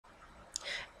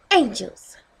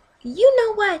Angels, you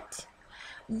know what?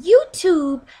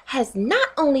 YouTube has not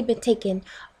only been taking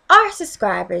our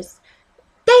subscribers,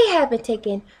 they have been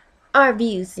taking our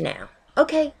views now,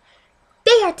 okay?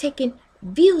 They are taking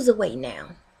views away now.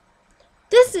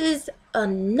 This is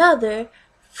another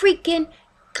freaking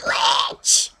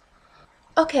glitch.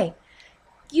 Okay,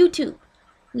 YouTube,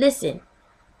 listen,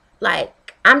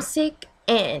 like, I'm sick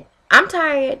and I'm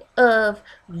tired of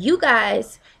you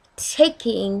guys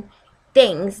taking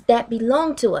things that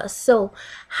belong to us. So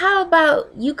how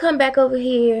about you come back over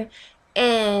here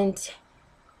and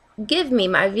give me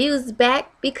my views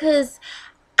back, because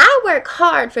I work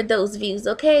hard for those views,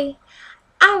 okay?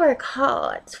 I work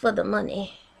hard for the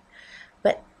money.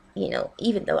 But, you know,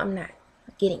 even though I'm not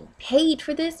getting paid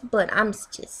for this, but I'm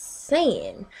just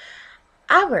saying,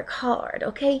 I work hard,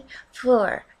 okay,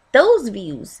 for those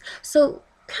views. So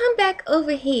come back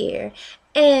over here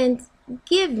and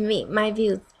give me my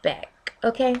views back,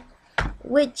 okay?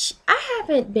 Which I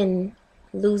haven't been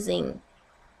losing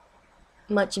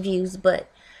much views, but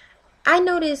I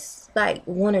noticed like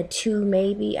 1 or 2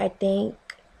 maybe, I think.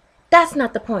 That's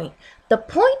not the point. The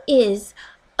point is,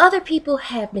 other people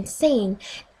have been saying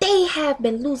they have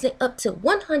been losing up to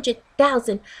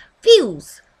 100,000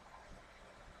 views.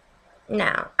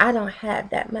 Now, I don't have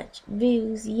that much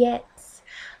views yet,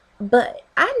 but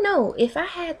I know if I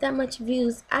had that much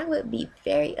views, I would be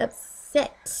very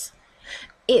upset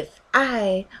if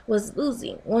I was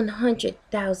losing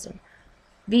 100,000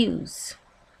 views.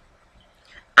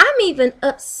 I'm even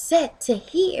upset to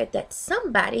hear that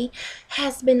somebody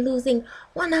has been losing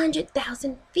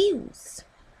 100,000 views.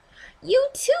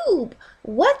 YouTube,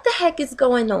 what the heck is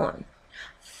going on?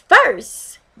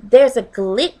 First, there's a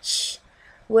glitch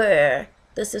where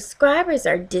the subscribers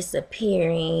are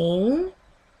disappearing.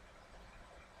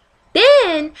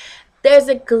 Then there's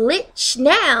a glitch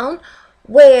now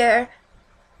where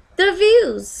the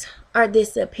views are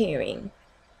disappearing.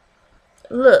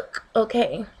 Look,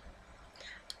 okay,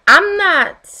 I'm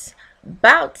not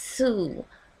about to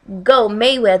go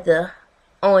Mayweather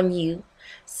on you,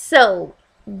 so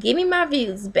give me my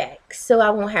views back so I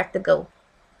won't have to go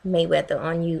Mayweather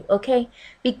on you, okay?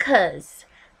 Because,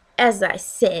 as I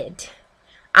said,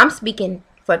 I'm speaking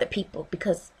for the people,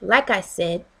 because like I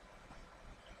said,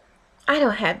 I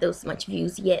don't have those much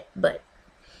views yet, but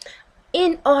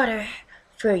in order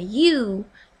for you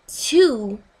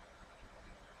to,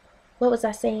 what was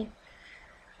I saying?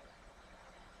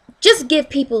 Just give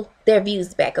people their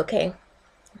views back, okay?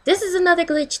 This is another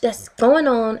glitch that's going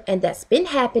on and that's been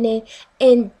happening,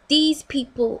 and these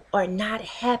people are not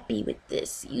happy with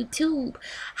this. YouTube,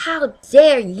 how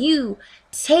dare you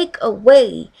take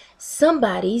away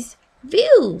somebody's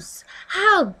views?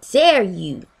 How dare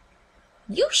you?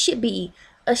 You should be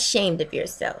ashamed of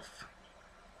yourself.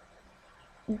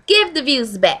 Give the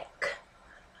views back.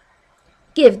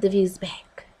 Give the views back.